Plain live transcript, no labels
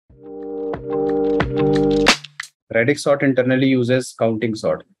Radix sort internally uses counting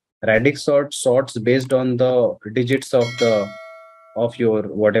sort. Radix sort sorts based on the digits of your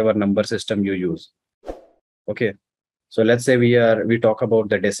whatever number system you use. Okay. So let's say we talk about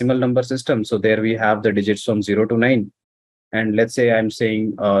the decimal number system. So there we have the digits from 0 to 9. And let's say I'm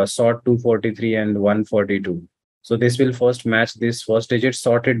saying sort 243 and 142. So this will first match this first digit,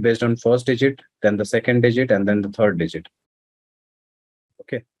 sorted based on first digit, then the second digit, and then the third digit.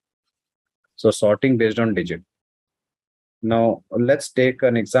 Okay. So sorting based on digit. Now let's take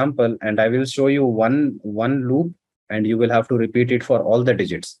an example, and I will show you one loop, and you will have to repeat it for all the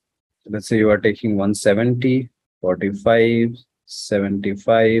digits. So let's say you are taking 170, 45,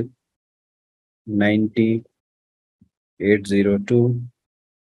 75, 90, 802,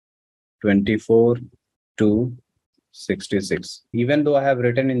 24, 2, 66. Even though I have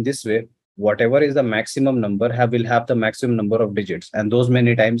written in this way, whatever is the maximum number will have the maximum number of digits, and those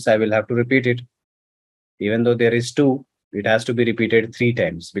many times I will have to repeat it. Even though there is 2, it has to be repeated 3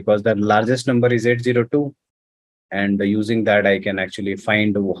 times because the largest number is 802. And using that, I can actually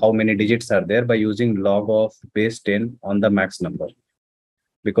find how many digits are there by using log of base 10 on the max number.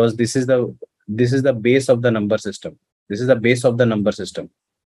 Because this is the base of the number system. This is the base of the number system.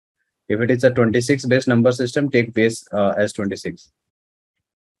 If it is a 26 base number system, take base as 26.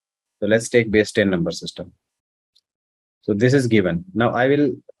 So let's take base 10 number system. So this is given. Now I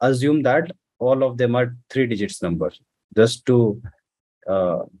will assume that all of them are 3 digits numbers, just to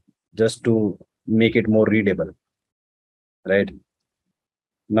make it more readable, right?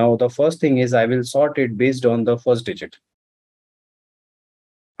 Now the first thing is I will sort it based on the first digit.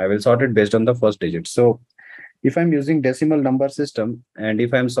 I will sort it based on the first digit. So if I'm using decimal number system and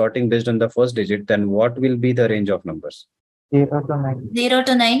if I'm sorting based on the first digit, then what will be the range of numbers? 0 to 9. 0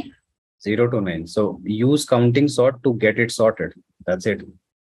 to 9. 0 to 9. So use counting sort to get it sorted. That's it.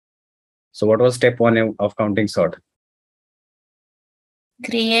 So what was step 1 of counting sort?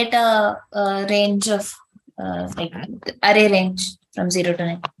 Create a range of like array range from 0 to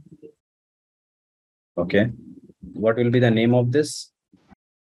 9. Okay. What will be the name of this?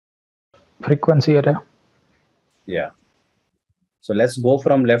 Frequency array. Yeah. So let's go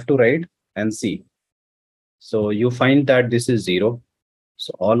from left to right and see. So you find that this is 0.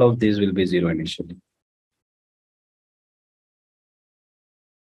 So all of these will be 0 initially.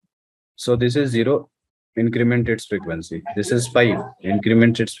 So this is 0, increment its frequency. This is 5,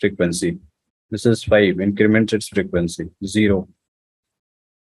 increment its frequency. This is 5, increment its frequency. 0,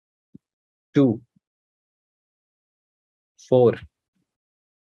 2, 4,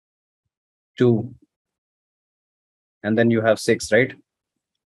 2, and then you have 6, right?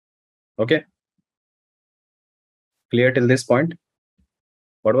 Okay. Clear till this point?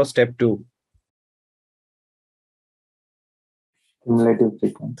 What was step 2? Cumulative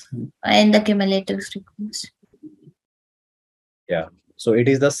frequency. Find the cumulative frequency. Yeah. So it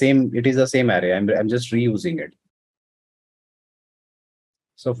is the same array. I'm just reusing it.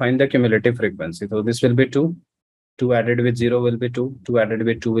 So find the cumulative frequency. So this will be 2. 2 added with 0 will be 2. 2 added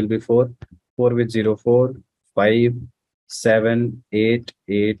with 2 will be 4. 4 with 0, 4. 5, 7, 8,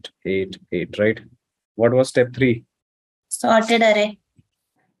 8, 8, 8, right? What was step 3? Sorted array.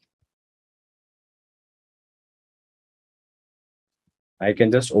 I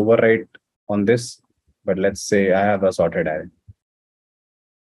can just overwrite on this, but let's say I have a sorted array.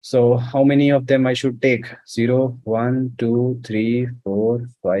 So how many of them I should take? 0, 1, 2, 3, 4,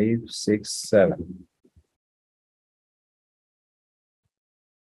 5, 6, 7.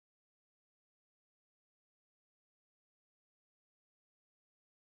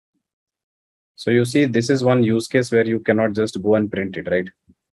 So you see, this is one use case where you cannot just go and print it, right?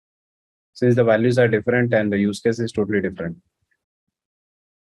 Since the values are different and the use case is totally different.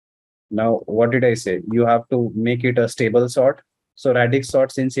 Now, what did I say? You have to make it a stable sort. So Radix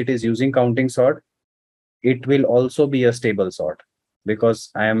sort, since it is using counting sort, it will also be a stable sort because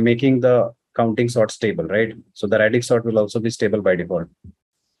I am making the counting sort stable, right? So the Radix sort will also be stable by default.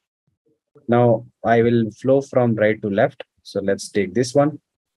 Now I will flow from right to left. So let's take this one.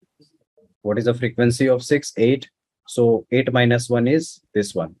 What is the frequency of 6? 8. So 8 minus 1 is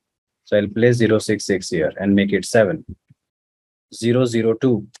this one. So I'll place 066 here and make it 7.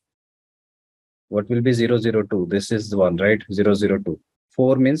 002. What will be 002? This is the one, right? 002.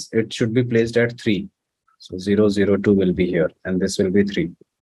 4 means it should be placed at 3. So 002 will be here and this will be 3.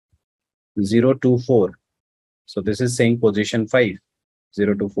 024. So this is saying position 5.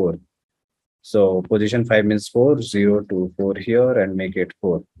 024. So position 5 means 4. 024 here and make it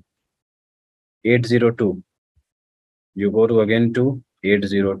 4. 802. You go to again to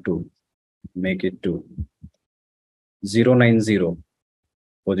 802. Make it 2. 090.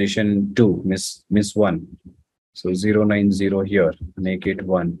 Position 2 miss 1. So 090 here, make it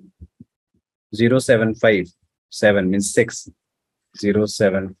 1. 075, 7 means 6.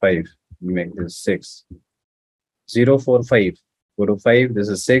 075, make this 6. 045, go to 5, this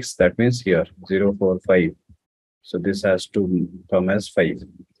is 6, that means here 045. So this has to come as 5.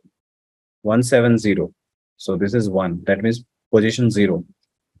 170, so this is 1, that means position 0.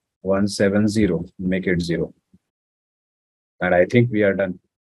 170, make it 0. And I think we are done.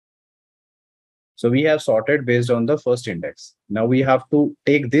 So we have sorted based on the first index. Now we have to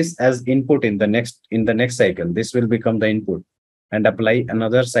take this as input in the next cycle. This will become the input and apply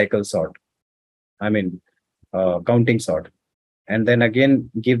another cycle sort. I mean, counting sort. And then again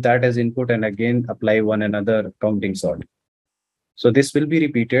give that as input and again apply one another counting sort. So this will be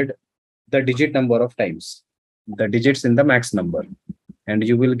repeated the digit number of times, the digits in the max number, and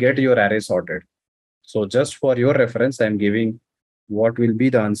you will get your array sorted. So just for your reference, I'm giving what will be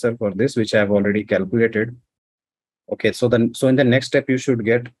the answer for this, which I have already calculated. Okay, so in the next step, you should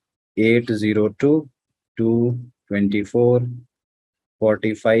get 802, 224,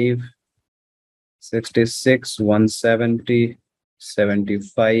 45, 66, 170,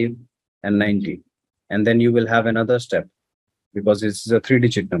 75, and 90. And then you will have another step because this is a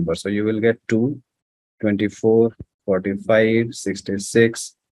 3-digit number. So you will get 2, 24, 45,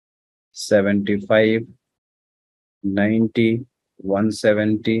 66, 75, 90,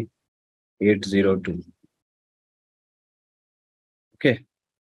 170, 802. Okay.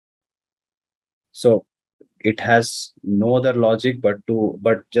 So it has no other logic but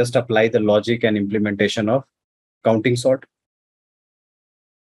just apply the logic and implementation of counting sort.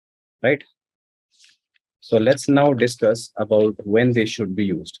 Right? So let's now discuss about when they should be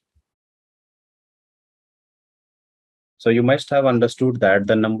used. So you must have understood that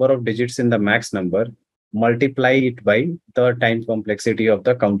the number of digits in the max number, multiply it by the time complexity of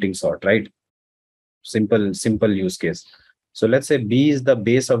the counting sort, right? Simple use case. So let's say B is the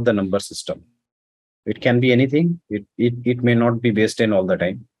base of the number system. It can be anything. It may not be based in all the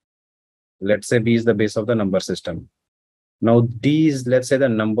time. Let's say B is the base of the number system. Now D is, let's say, the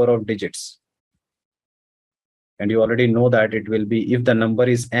number of digits. And you already know that it will be, if the number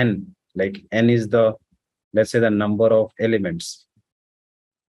is n, like n is the, let's say, the number of elements.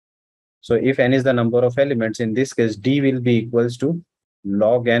 So if n is the number of elements, in this case, D will be equals to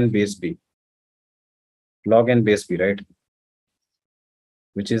log n base B. Log n base B, right?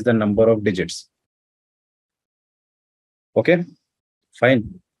 Which is the number of digits. Okay,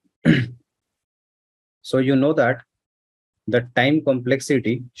 fine. So you know that the time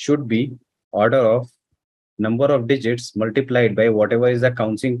complexity should be order of number of digits multiplied by whatever is the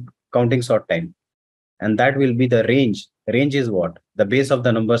counting sort time. And that will be the range. Range is what? The base of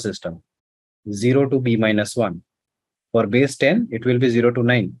the number system. 0 to B minus 1. For base 10, it will be 0 to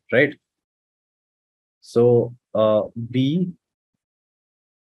 9, right? So B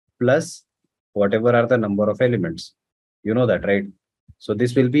plus whatever are the number of elements. You know that, right? So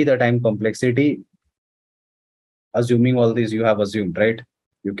this will be the time complexity. Assuming all these you have assumed, right?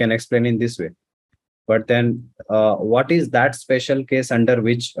 You can explain in this way. But then what is that special case under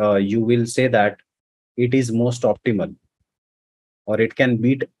which you will say that it is most optimal, or it can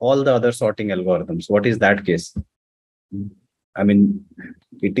beat all the other sorting algorithms? What is that case? I mean,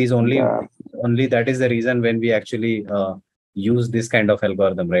 it is only that is the reason when we actually use this kind of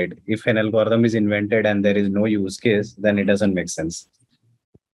algorithm, right? If an algorithm is invented and there is no use case, then it doesn't make sense.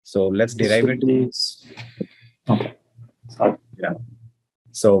 So let's derive it. Okay. Sorry. Yeah.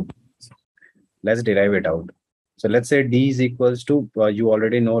 So let's derive it out. So let's say D is equals to, you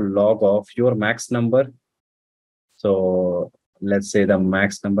already know, log of your max number. So let's say the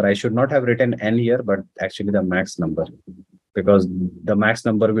max number, I should not have written n here, but actually the max number, because the max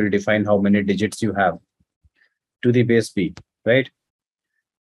number will define how many digits you have to the base B, right?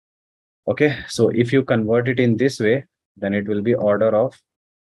 Okay, so if you convert it in this way, then it will be order of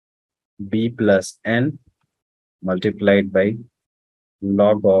B plus n multiplied by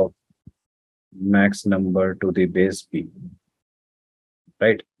log of max number to the base B,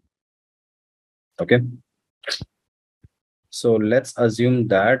 right? Okay. So let's assume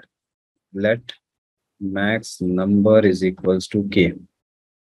that let max number is equals to k.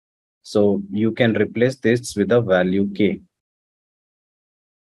 So you can replace this with a value k,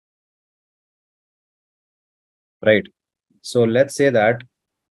 right? So let's say that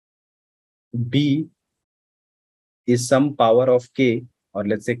B is some power of k, or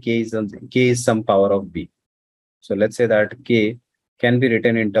let's say k is some power of B. So let's say that k can be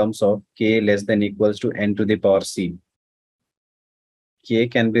written in terms of k less than equals to n to the power c. K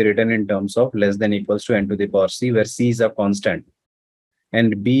can be written in terms of less than equals to n to the power c, where c is a constant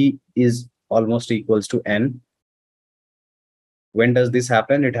and B is almost equals to n, When does this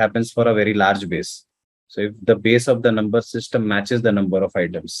happen? It happens for a very large base. So if the base of the number system matches the number of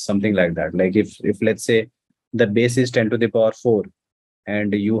items, something like that. Like if let's say the base is 10 to the power 4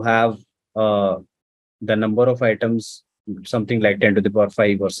 and you have the number of items something like 10 to the power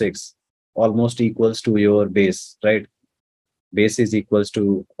 5 or 6 almost equals to your base, right? Base is equals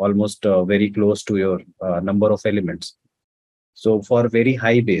to almost very close to your number of elements. So for very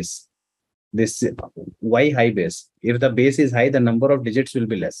high base, this why high base? If the base is high, the number of digits will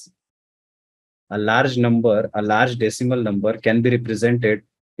be less. A large number, a large decimal number can be represented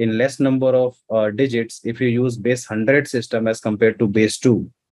in less number of digits if you use base 100 system as compared to base 2,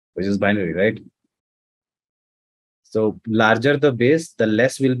 which is binary, right? So larger the base, the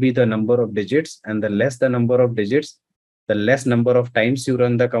less will be the number of digits, and the less the number of digits, the less number of times you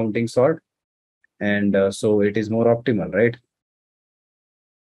run the counting sort, and so it is more optimal, right?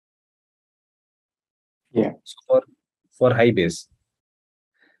 Yeah. So for high base.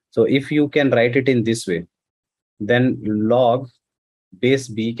 So if you can write it in this way, then log base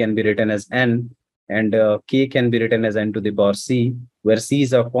b can be written as n, and k can be written as n to the power c, where c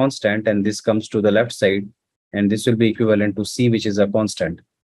is a constant, and this comes to the left side, and this will be equivalent to c, which is a constant.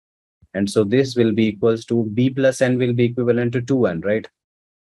 And so this will be equals to b plus n will be equivalent to 2n, right?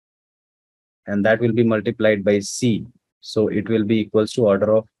 And that will be multiplied by c. So it will be equals to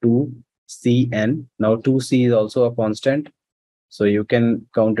order of 2cn. Now 2c is also a constant. So you can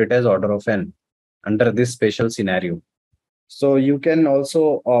count it as order of n under this special scenario. So you can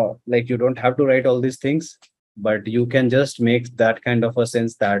also, like, you don't have to write all these things, but you can just make that kind of a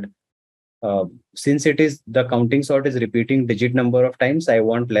sense that since it is the counting sort is repeating digit number of times, I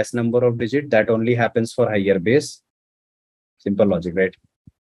want less number of digit. That only happens for higher base. Simple logic, right?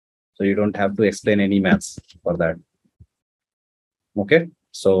 So you don't have to explain any maths for that. Okay,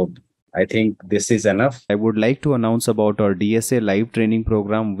 so I think this is enough. I would like to announce about our DSA live training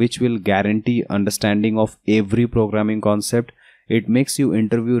program, which will guarantee understanding of every programming concept. It makes you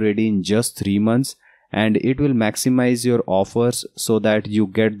interview ready in just 3 months, and it will maximize your offers so that you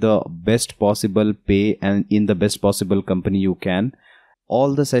get the best possible pay and in the best possible company you can.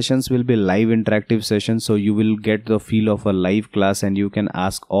 All the sessions will be live interactive sessions, so you will get the feel of a live class and you can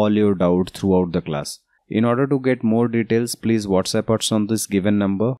ask all your doubts throughout the class. In order to get more details, please WhatsApp us on this given number.